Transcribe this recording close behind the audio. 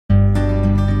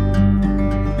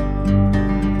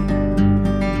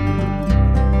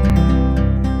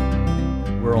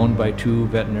by 2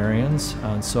 veterinarians,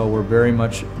 and so we're very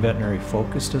much veterinary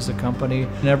focused as a company.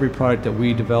 And every product that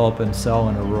we develop and sell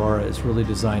in Aurora is really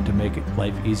designed to make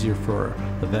life easier for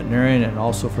the veterinarian and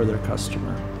also for their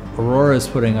customer. Aurora is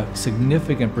putting a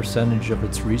significant percentage of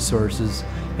its resources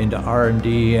into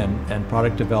R&D and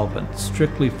product development,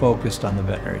 strictly focused on the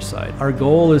veterinary side. Our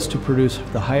goal is to produce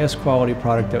the highest quality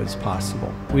product that is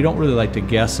possible. We don't really like to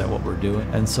guess at what we're doing,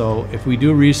 and so if we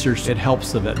do research, it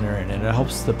helps the veterinarian and it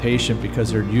helps the patient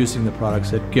because they're using the products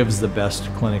that gives the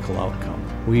best clinical outcome.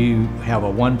 We have a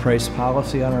one-price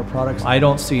policy on our products. I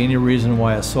don't see any reason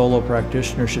why a solo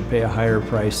practitioner should pay a higher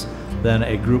price than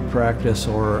a group practice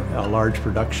or a large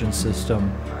production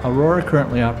system. Aurora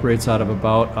currently operates out of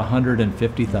about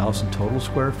 150,000 total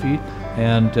square feet,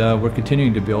 and we're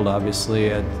continuing to build, obviously,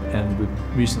 and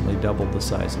we've recently doubled the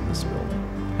size of this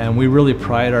building. And we really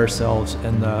pride ourselves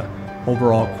in the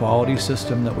overall quality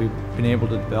system that we've been able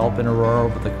to develop in Aurora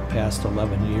over the past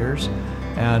 11 years.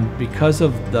 And because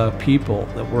of the people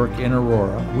that work in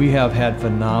Aurora, we have had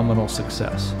phenomenal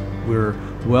success. We're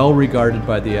well regarded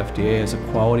by the FDA as a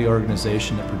quality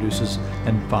organization that produces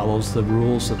and follows the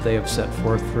rules that they have set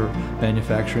forth for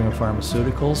manufacturing of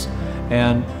pharmaceuticals.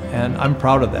 And I'm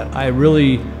proud of that. I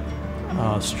really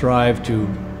strive to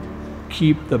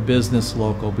keep the business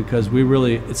local because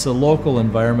it's a local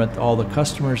environment, all the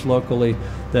customers locally,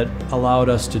 that allowed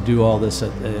us to do all this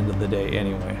at the end of the day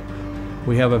anyway.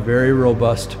 We have a very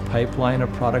robust pipeline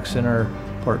of products in our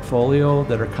portfolio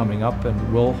that are coming up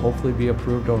and will hopefully be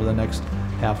approved over the next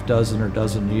half dozen or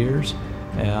dozen years.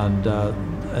 And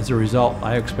as a result,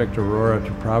 I expect Aurora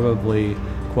to probably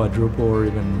quadruple or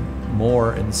even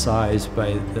more in size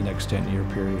by the next 10-year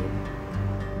period.